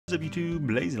What's up YouTube,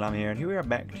 LazeeLlama here, and here we are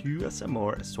back to some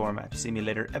more Storm Map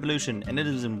Simulator Evolution, and it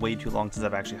has been way too long since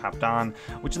I've actually hopped on,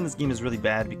 which in this game is really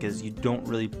bad because you don't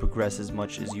really progress as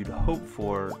much as you'd hope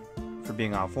for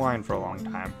being offline for a long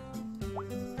time.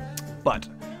 But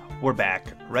we're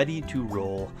back, ready to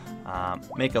roll,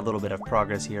 make a little bit of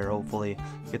progress here, hopefully,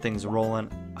 get things rolling.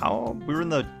 We were in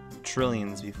the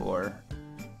trillions before.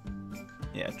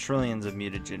 Yeah, trillions of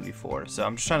mutagen before, so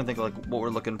I'm just trying to think of like what we're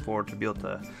looking for to be able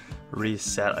to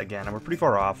reset again, and we're pretty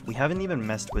far off. We haven't even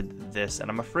messed with this,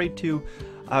 and I'm afraid to.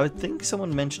 I would think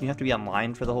someone mentioned you have to be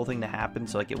online for the whole thing to happen,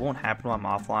 so like it won't happen while I'm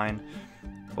offline,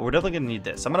 but we're definitely gonna need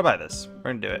this. I'm gonna buy this.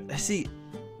 We're gonna do it. See,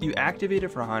 you activate it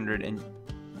for 100 and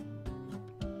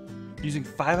using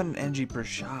 500 energy per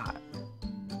shot.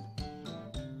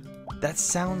 That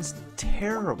sounds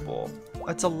terrible.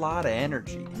 That's a lot of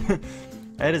energy.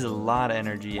 That is a lot of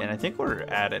energy, and I think we're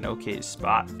at an okay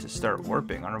spot to start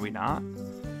warping, are we not?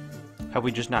 Have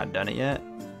we just not done it yet?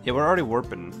 Yeah, we're already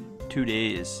warping 2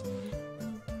 days,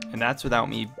 and that's without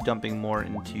me dumping more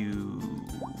into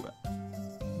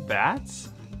bats?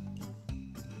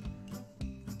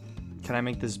 Can I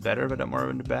make this better if I dump more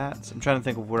into bats? I'm trying to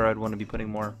think of where I'd want to be putting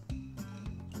more.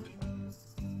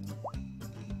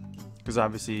 Because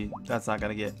obviously that's not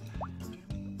going to get...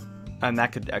 And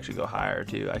that could actually go higher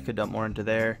too. I could dump more into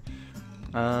there.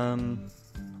 I'm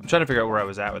trying to figure out where I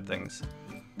was at with things.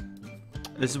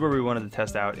 This is where we wanted to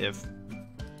test out if,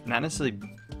 not necessarily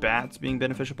bats being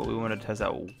beneficial, but we wanted to test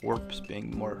out warps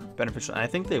being more beneficial. And I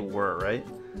think they were, right?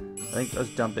 I think us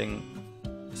dumping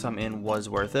some in was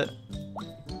worth it.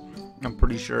 I'm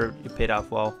pretty sure it paid off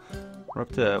well. We're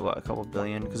up to what, a couple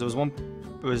billion? Because it was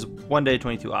one day,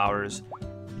 22 hours.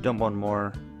 You dump one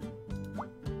more.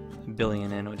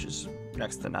 Billion in, which is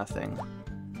next to nothing.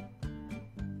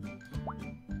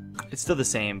 It's still the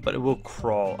same, but it will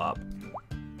crawl up.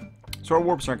 So our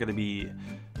warps aren't going to be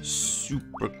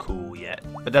super cool yet,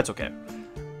 but that's okay.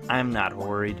 I'm not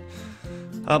worried.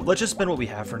 Let's just spend what we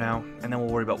have for now, and then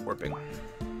we'll worry about warping.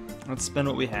 Let's spend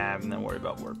what we have, and then worry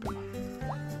about warping.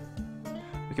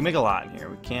 We can make a lot in here.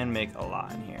 We can make a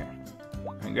lot in here.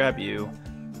 I'm gonna grab you.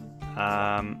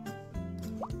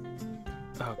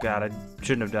 Oh god, I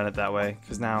shouldn't have done it that way,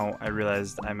 because now I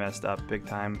realized I messed up big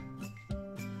time.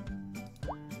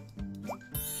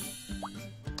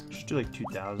 Just do like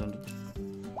 2,000.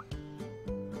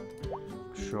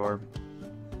 Sure.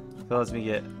 That lets me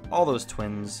get all those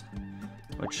twins,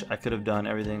 which I could have done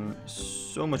everything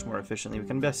so much more efficiently. We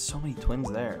can invest so many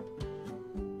twins there.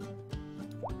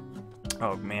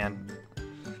 Oh man.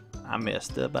 I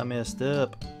messed up, Let's,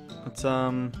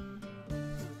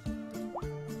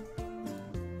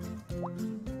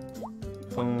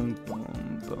 boom,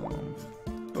 boom, boom,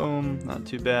 boom. Not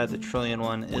too bad. The trillion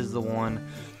one is the one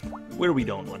where we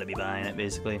don't want to be buying it,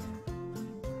 basically.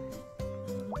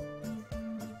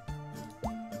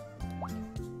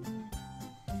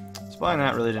 So buying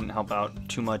that really didn't help out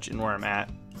too much in where I'm at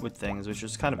with things, which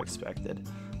was kind of expected.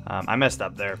 I messed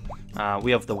up there.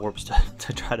 We have the warps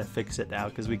to try to fix it now,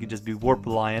 because we could just be warp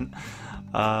reliant.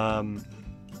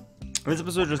 This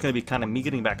episode is just going to be kind of me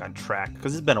getting back on track,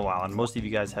 because it's been a while, and most of you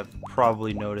guys have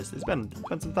probably noticed it's been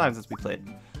some time since we played.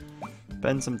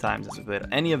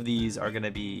 Any of these are going to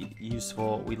be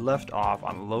useful. We left off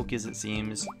on Locust, it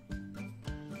seems.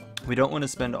 We don't want to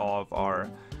spend all of our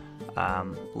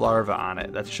larva on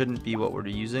it. That shouldn't be what we're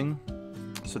using.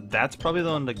 So that's probably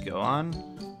the one to go on.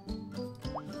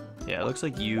 Yeah, it looks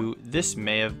like this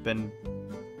may have been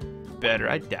better.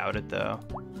 I doubt it, though.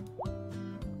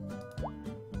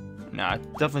 No, it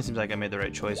definitely seems like I made the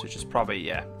right choice, which is probably,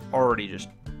 yeah, already just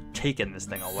taking this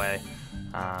thing away.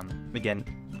 Again,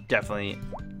 definitely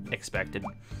expected.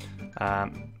 I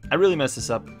really messed this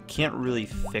up. Can't really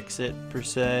fix it, per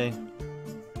se.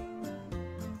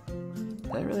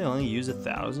 Did I really only use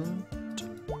 1,000?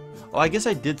 Oh, I guess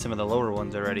I did some of the lower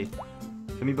ones already.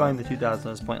 So me buying the 2,000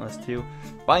 is pointless, too.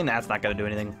 Buying that's not going to do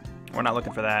anything. We're not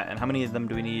looking for that. And how many of them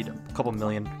do we need? A couple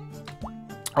million.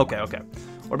 Okay, okay.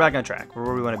 We're back on track. We're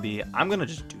where we want to be. I'm going to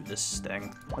just do this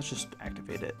thing. Let's just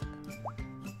activate it.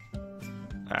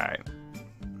 Alright.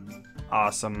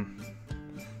 Awesome.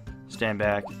 Stand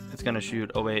back. It's going to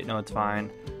shoot. Oh, wait. No, it's fine.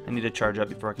 I need to charge up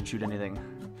before I can shoot anything.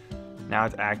 Now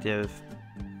it's active.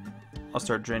 I'll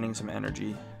start draining some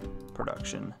energy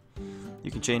production.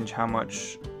 You can change how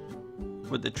much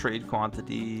with the trade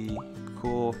quantity.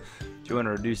 Cool. Do you want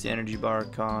to reduce the energy bar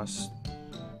cost?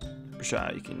 Sure,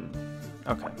 you can.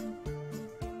 Okay.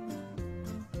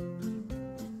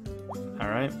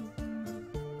 Alright.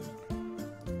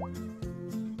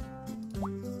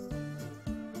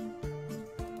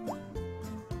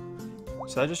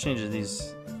 So that just changes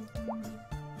these.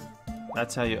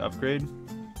 That's how you upgrade.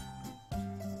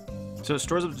 So it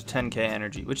stores up to 10k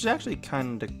energy, which is actually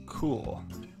kind of cool.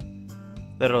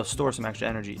 That it'll store some extra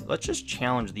energy. Let's just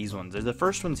challenge these ones. There's the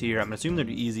first ones here. I'm gonna assume they're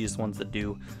the easiest ones to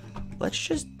do. Let's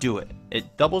just do it.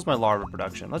 It doubles my larva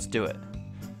production. Let's do it.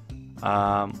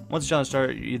 Once the challenge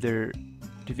starts, you either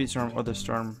defeat storm or the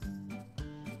storm.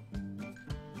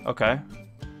 Okay.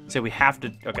 So we have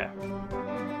to. Okay.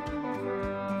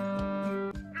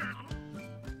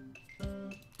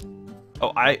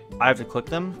 Oh, I have to click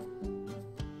them.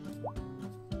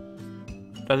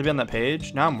 Do I have to be on that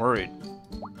page? Now I'm worried.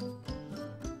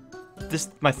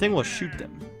 My thing will shoot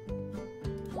them.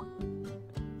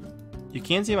 You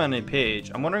can't see them on any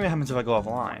page. I'm wondering what happens if I go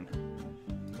offline.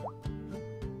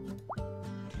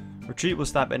 Retreat will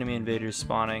stop enemy invaders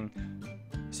spawning,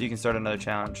 so you can start another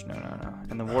challenge. No.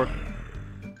 And the warp.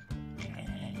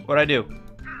 What'd I do?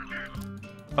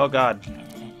 Oh god.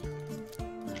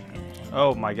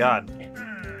 Oh my god.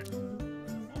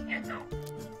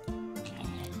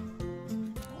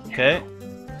 Okay.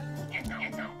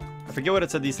 I forget what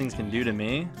it said these things can do to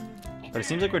me, but it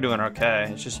seems like we're doing okay.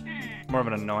 It's just more of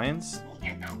an annoyance.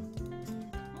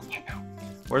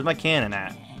 Where's my cannon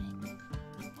at?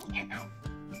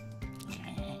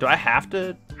 Do I have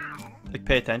to like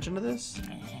pay attention to this?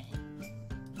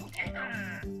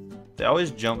 They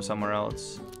always jump somewhere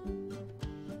else.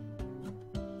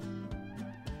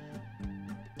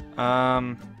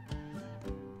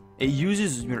 It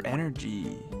uses your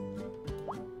energy.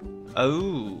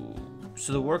 Oh.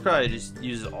 So the war cry just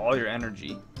uses all your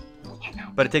energy.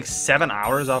 But it takes 7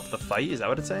 hours off the fight? Is that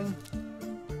what it's saying?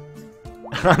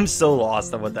 I'm so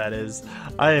lost on what that is.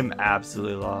 I am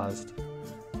absolutely lost.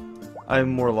 I'm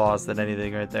more lost than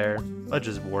anything right there. Let's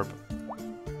just warp.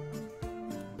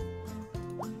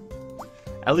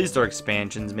 At least our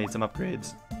expansions made some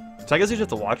upgrades. So I guess we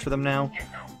just have to watch for them now.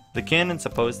 The cannon's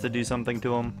supposed to do something to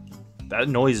them. That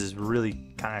noise is really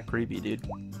kind of creepy, dude.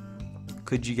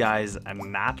 Could you guys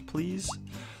not, please?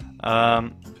 So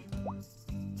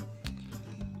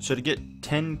to get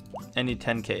any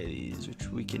 10k of these, which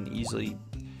we can easily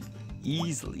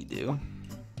do.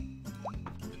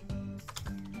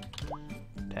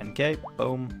 10k,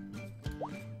 boom,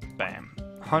 bam.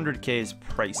 100k is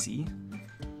pricey,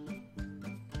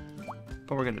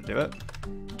 but we're gonna do it.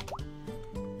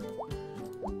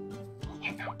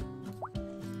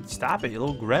 Stop it, you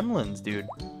little gremlins, dude.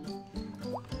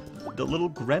 The little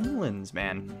gremlins,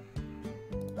 man.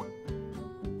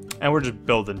 And we're just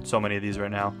building so many of these right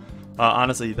now.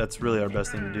 Honestly, that's really our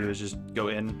best thing to do is just go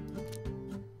in.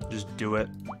 Just do it.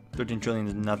 13 trillion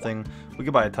is nothing. We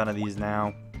could buy a ton of these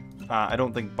now. I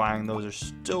don't think buying those are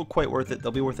still quite worth it.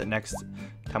 They'll be worth it next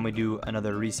time we do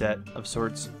another reset of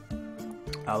sorts.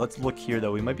 Let's look here,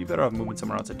 though. We might be better off moving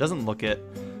somewhere else. It doesn't look it.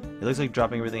 It looks like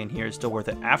dropping everything in here is still worth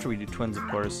it after we do twins, of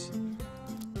course.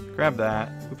 Grab that.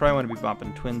 We probably want to be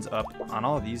bumping twins up on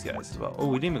all of these guys as well. Oh,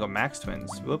 we didn't even go max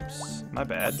twins. Whoops. My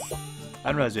bad. I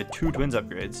didn't realize we had 2 twins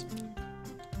upgrades.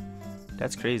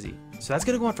 That's crazy. So that's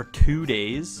going to go on for 2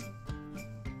 days.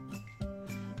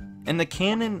 And the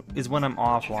cannon is when I'm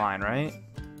offline, right?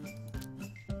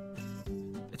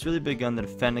 It's really big gun to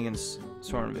defend against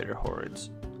Storm Invader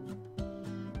hordes.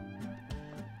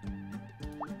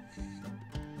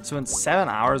 So in 7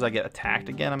 hours I get attacked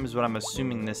again, is what I'm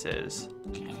assuming this is.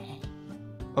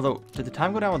 Although, did the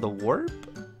time go down with the warp?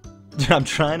 I'm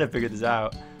trying to figure this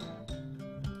out.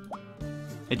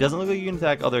 It doesn't look like you can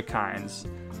attack other kinds.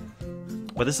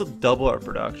 But this will double our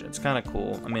production. It's kind of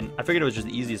cool. I mean, I figured it was just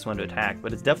the easiest one to attack,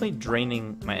 but it's definitely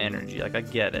draining my energy. Like, I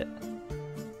get it.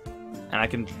 And I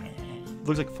can,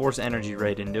 looks like force energy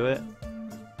right into it.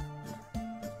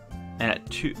 And at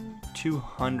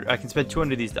 200, I can spend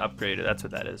 200 of these to upgrade it. That's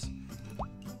what that is.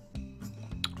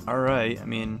 Alright, I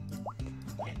mean,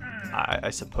 I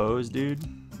suppose, dude.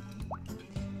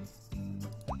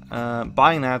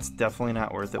 Buying that's definitely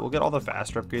not worth it. We'll get all the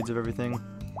faster upgrades of everything.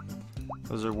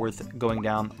 Those are worth going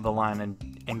down the line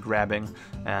and grabbing.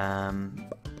 I'm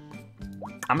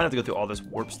gonna have to go through all this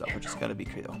warp stuff, which is gonna be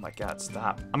crazy. Oh my god,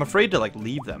 stop. I'm afraid to like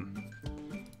leave them.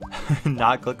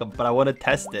 Not click them, but I want to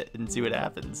test it and see what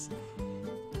happens.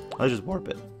 Let's just warp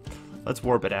it. Let's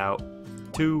warp it out.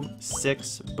 2,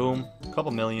 6, boom, a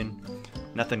couple million.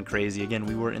 Nothing crazy. Again,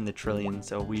 we were in the trillion,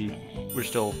 so we're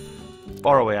still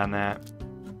far away on that.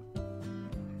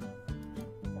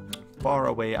 Far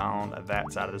away on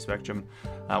that side of the spectrum.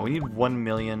 We need 1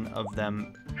 million of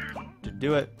them to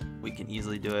do it. We can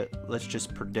easily do it. Let's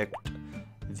just predict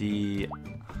the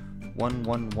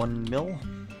 111 mil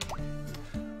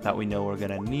that we know we're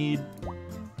gonna need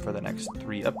for the next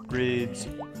 3 upgrades.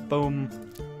 Boom.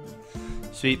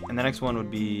 Sweet. And the next one would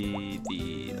be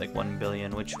the like 1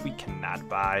 billion, which we cannot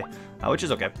buy, which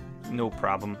is okay. No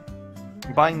problem.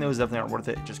 Buying those definitely aren't worth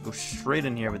it. Just go straight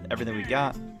in here with everything we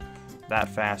got. That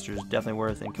faster is definitely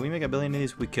worth it. And can we make 1 billion of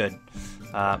these? We could.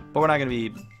 But we're not going to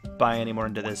be buying any more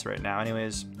into this right now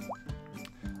anyways.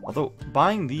 Although,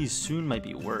 buying these soon might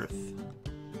be worth.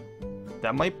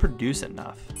 That might produce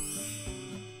enough.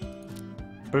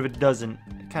 But if it doesn't,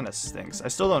 it kind of stinks. I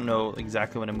still don't know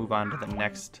exactly when to move on to the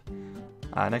next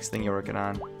thing you're working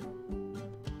on.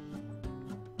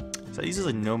 So these is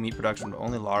like no meat production, but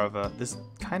only larva. This is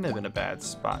kind of in a bad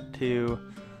spot too.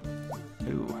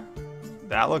 Ooh.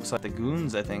 That looks like the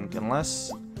goons, I think,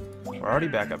 unless we're already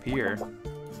back up here.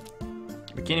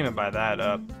 We can't even buy that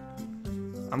up.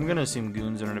 I'm gonna assume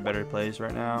goons are in a better place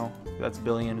right now. That's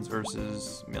billions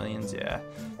versus millions, yeah.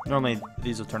 Normally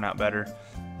these will turn out better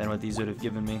than what these would have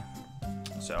given me.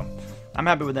 So I'm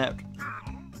happy with that.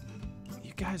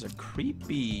 You guys are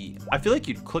creepy. I feel like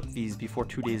you'd click these before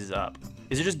 2 days is up.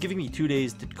 Is it just giving me 2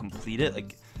 days to complete it?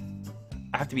 Like,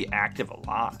 I have to be active a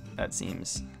lot, that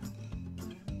seems.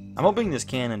 I'm hoping this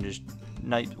cannon just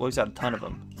wipes out a ton of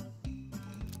them.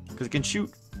 Because it can shoot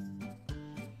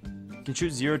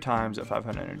 0 times at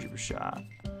 500 energy per shot.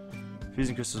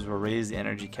 Fusing crystals will raise the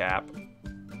energy cap.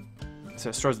 So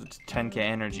it stores at 10k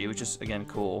energy, which is, again,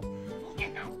 cool.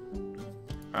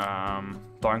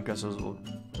 Thorn crystals will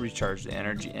recharge the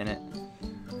energy in it.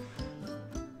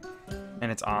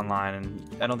 And it's online,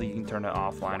 and I don't think you can turn it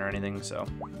offline or anything, so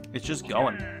it's just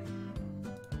going.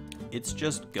 It's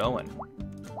just going.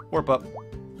 Warp up.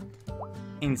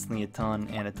 Instantly a ton,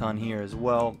 and a ton here as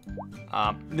well.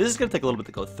 This is going to take a little bit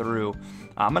to go through.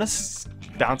 I'm going to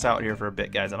bounce out here for a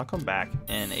bit, guys, and I'll come back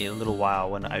in a little while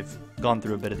when I've gone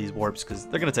through a bit of these warps, because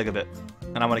they're going to take a bit,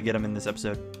 and I want to get them in this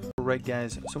episode. Alright,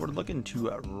 guys, so we're looking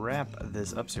to wrap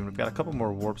this up soon. We've got a couple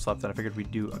more warps left, and I figured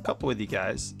we'd do a couple with you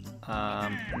guys.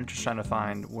 I'm just trying to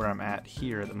find where I'm at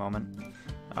here at the moment.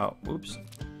 Oh, oops.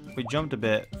 We jumped a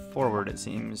bit forward, it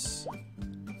seems.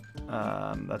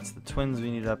 That's the twins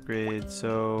we need to upgrade,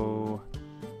 so...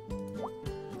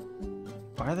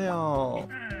 Why are they all...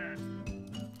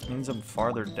 means I'm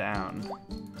farther down.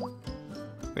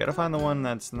 We gotta find the one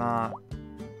that's not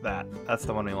that. That's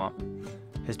the one we want.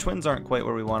 His twins aren't quite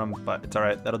where we want them, but it's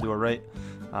alright. That'll do alright.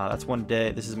 That's 1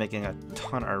 day. This is making a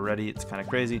ton already. It's kind of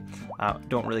crazy.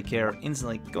 Don't really care.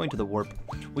 Instantly going to the warp.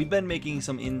 We've been making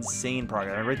some insane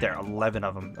progress. Right there, 11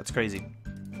 of them. That's crazy.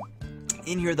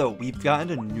 In here, though, we've gotten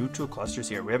to neutral clusters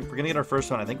here. We're going to get our first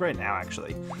one, I think, right now,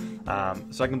 actually.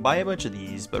 So I can buy a bunch of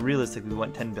these, but realistically, we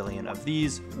want 10 billion of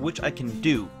these, which I can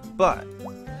do. But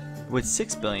with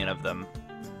 6 billion of them,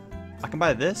 I can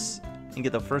buy this and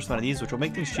get the first one of these, which will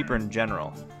make things cheaper in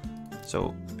general.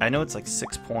 So I know it's like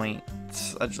 6 point...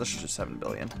 Let's just do 7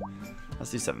 billion.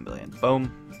 Let's do 7 billion. Boom.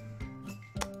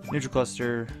 Neutral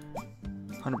cluster.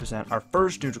 100%. Our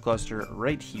first neutral cluster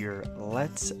right here.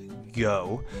 Let's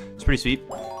go. It's pretty sweet.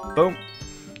 Boom.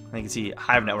 And you can see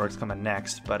Hive Network's coming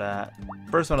next. But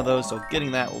first one of those, so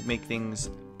getting that will make things...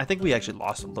 I think we actually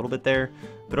lost a little bit there,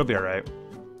 but it'll be alright.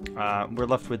 We're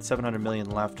left with 700 million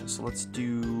left, so let's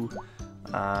do...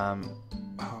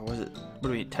 what was it? What do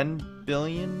we need? 10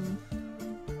 billion?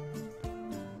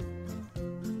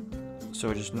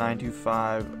 So just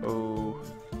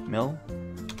 9250 mil.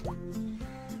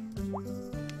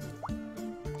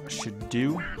 Should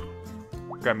do.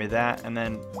 Grab me that, and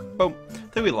then boom. I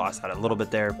think we lost that a little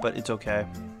bit there, but it's okay.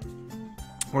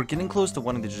 We're getting close to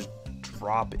wanting to just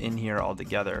drop in here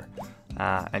altogether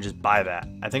and just buy that.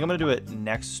 I think I'm gonna do it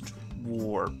next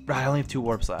warp. I only have 2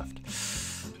 warps left.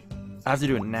 I have to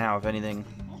do it now, if anything,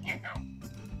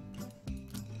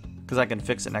 because I can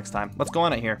fix it next time. Let's go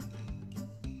on it here.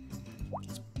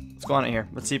 Let's go on it here.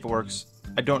 Let's see if it works.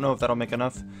 I don't know if that'll make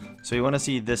enough. So you want to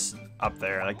see this up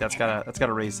there? Like that's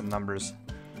gotta raise some numbers.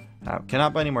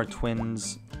 Cannot buy any more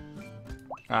twins.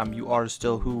 You are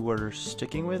still who we're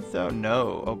sticking with, though.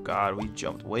 No. Oh God, we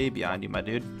jumped way beyond you, my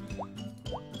dude.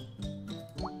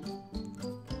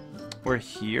 We're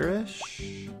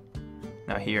here-ish.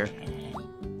 Not here.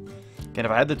 Again,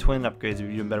 if I had the twin upgrades, we'd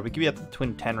be doing better. We could be at the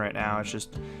twin 10 right now. It's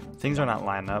just things are not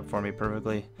lining up for me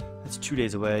perfectly. That's 2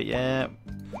 days away. Yeah,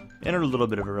 in a little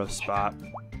bit of a rough spot.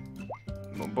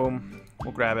 Boom, boom.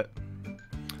 We'll grab it.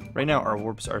 Right now, our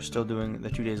warps are still doing the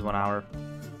 2 days, 1 hour.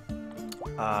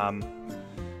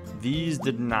 These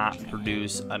did not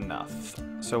produce enough,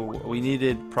 so we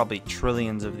needed probably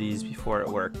trillions of these before it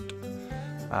worked,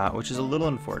 which is a little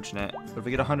unfortunate. But if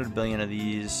we get 100 billion of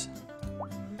these,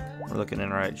 we're looking in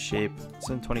the right shape. It's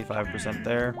in 25%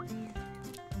 there.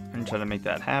 I'm trying to make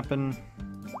that happen.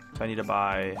 So I need to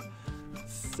buy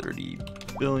 30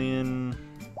 billion.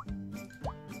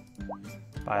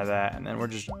 Buy that, and then we're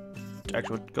just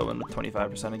actually going with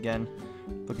 25% again.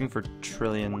 Looking for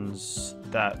trillions.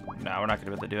 No, we're not gonna be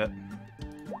able to do it.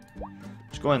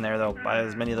 Just go in there though, buy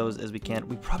as many of those as we can.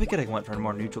 We probably could have went for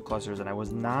more neutral clusters, and I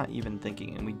was not even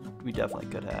thinking, and we definitely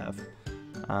could have.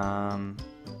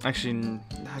 Actually,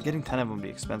 getting 10 of them would be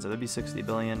expensive. That'd be 60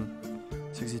 billion,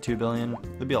 62 billion.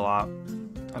 That'd be a lot.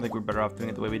 I think we're better off doing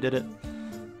it the way we did it.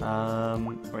 Are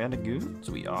we on the goons?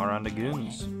 We are on the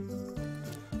goons.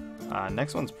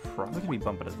 Next one's probably gonna be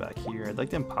bumping us back here. I'd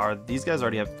like to empower. These guys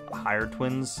already have higher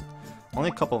twins. Only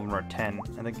a couple of them are 10.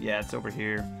 I think, yeah, it's over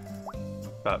here.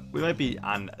 But we might be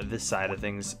on this side of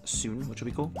things soon, which will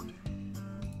be cool.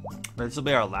 But this will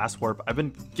be our last warp. I've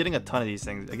been getting a ton of these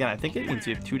things. Again, I think it means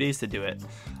we have 2 days to do it.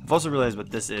 I've also realized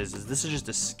what this is this is just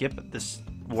to skip this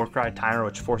Warcry timer,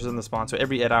 which forces them to spawn. So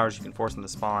every 8 hours you can force them to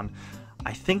spawn.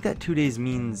 I think that 2 days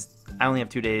means I only have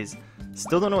 2 days.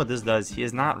 Still don't know what this does. He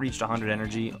has not reached 100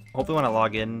 energy. Hopefully when I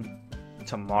log in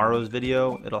tomorrow's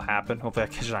video, it'll happen. Hopefully I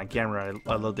catch it on camera.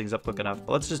 I load things up quick enough.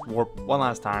 But let's just warp one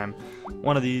last time.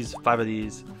 1 of these, 5 of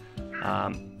these.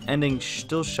 Ending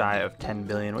still shy of 10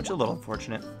 billion, which is a little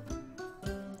unfortunate.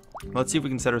 Let's see if we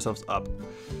can set ourselves up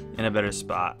in a better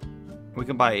spot. We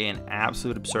can buy an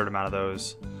absolute absurd amount of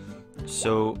those.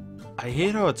 So I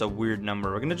hate how it's a weird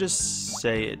number. We're gonna just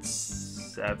say it's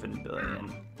 7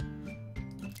 billion.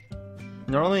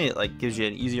 Normally it like gives you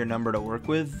an easier number to work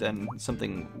with than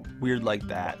something weird like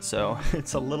that. So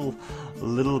it's a little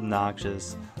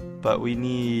obnoxious, but we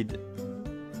need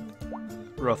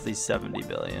roughly 70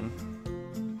 billion.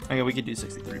 Okay, we could do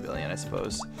 63 billion, I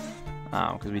suppose.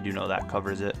 Because we do know that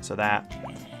covers it. So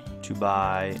that to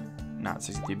buy not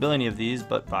 63 billion of these,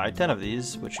 but buy 10 of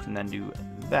these, which can then do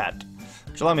that,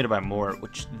 which allow me to buy more,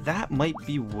 which that might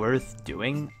be worth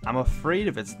doing. I'm afraid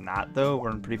if it's not though, we're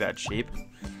in pretty bad shape.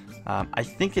 I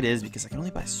think it is because I can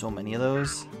only buy so many of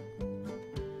those.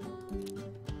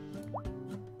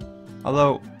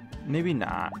 Although maybe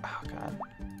not. Oh god.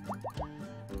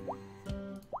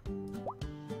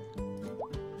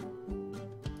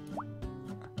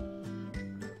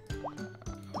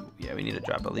 We need to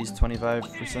drop at least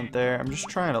 25% there. I'm just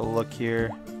trying to look here.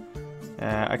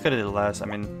 I could have did less. I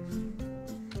mean,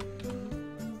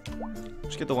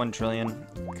 just get the 1 trillion.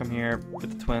 Come here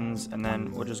with the twins, and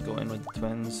then we'll just go in with the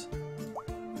twins.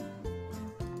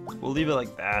 We'll leave it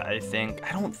like that, I think.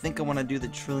 I don't think I want to do the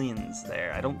trillions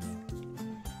there.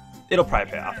 It'll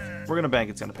probably pay off. We're gonna bank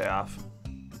it's gonna pay off.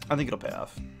 I think it'll pay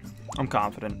off. I'm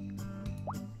confident.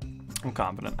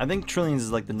 I think trillions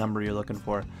is like the number you're looking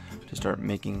for to start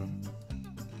making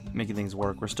things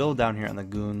work. We're still down here on the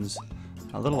goons.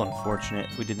 A little unfortunate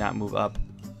we did not move up.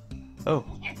 Oh,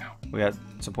 we got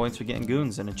some points for getting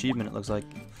goons, an achievement it looks like.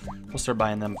 We'll start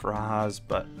buying them for hahas,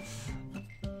 but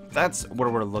that's where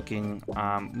we're looking.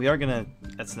 We are gonna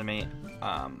estimate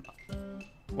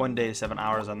 1 day 7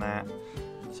 hours on that.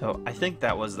 So I think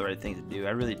that was the right thing to do. I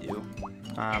really do.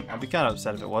 I'd be kind of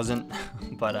upset if it wasn't,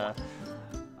 but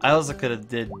I also could have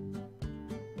did.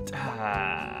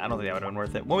 I don't think that would have been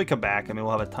worth it. When we come back, I mean,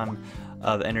 we'll have a ton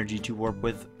of energy to warp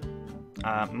with.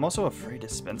 I'm also afraid to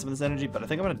spend some of this energy, but I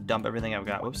think I'm going to dump everything I've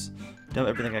got. Whoops. Dump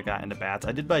everything I got into bats.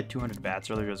 I did buy 200 bats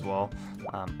earlier as well,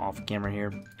 off camera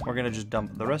here. We're going to just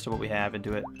dump the rest of what we have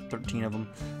into it, 13 of them.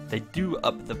 They do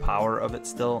up the power of it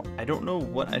still. I don't know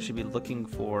what I should be looking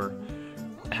for,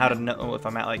 how to know if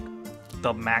I'm at like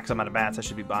the max amount of bats I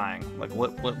should be buying. Like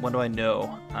what do I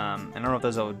know? I don't know if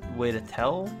there's a way to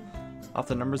tell off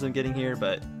the numbers I'm getting here,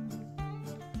 but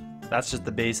that's just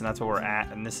the base and that's where we're at,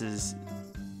 and this is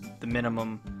the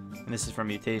minimum, and this is from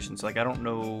mutation. So like I don't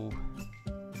know,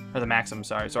 or the max, I'm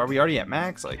sorry. So are we already at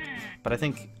max? Like, but I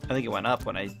think it went up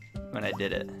when I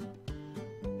did it.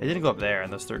 It didn't go up there in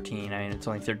those 13. I mean, it's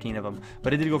only 13 of them,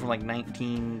 but it did go from like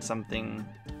 19 something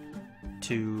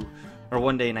to, or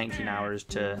 1 day 19 hours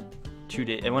to 2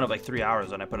 days. It went up like 3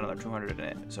 hours when I put another 200 in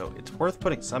it. So it's worth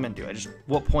putting some into.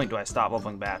 What point do I stop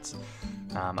leveling bats?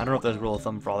 I don't know if there's a rule of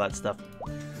thumb for all that stuff.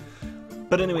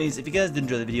 But anyways, if you guys did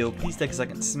enjoy the video, please take a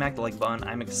second, smack the like button.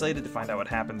 I'm excited to find out what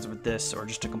happens with this, or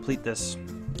just to complete this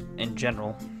in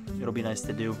general. It'll be nice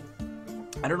to do.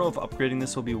 I don't know if upgrading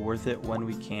this will be worth it when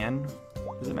we can.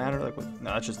 Does it matter? Like,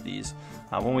 no, that's just these.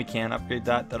 When we can upgrade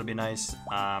that, that'll be nice.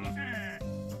 And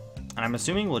I'm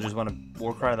assuming we'll just want to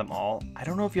Warcry them all. I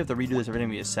don't know if you have to redo this every time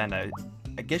we ascend. I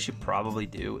guess you probably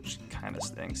do, which kind of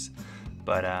stinks.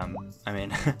 But, I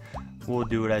mean, we'll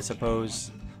do it, I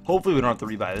suppose. Hopefully we don't have to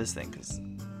rebuy this thing, because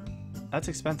that's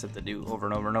expensive to do over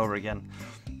and over and over again.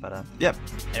 But, yeah.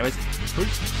 Anyways,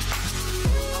 peace.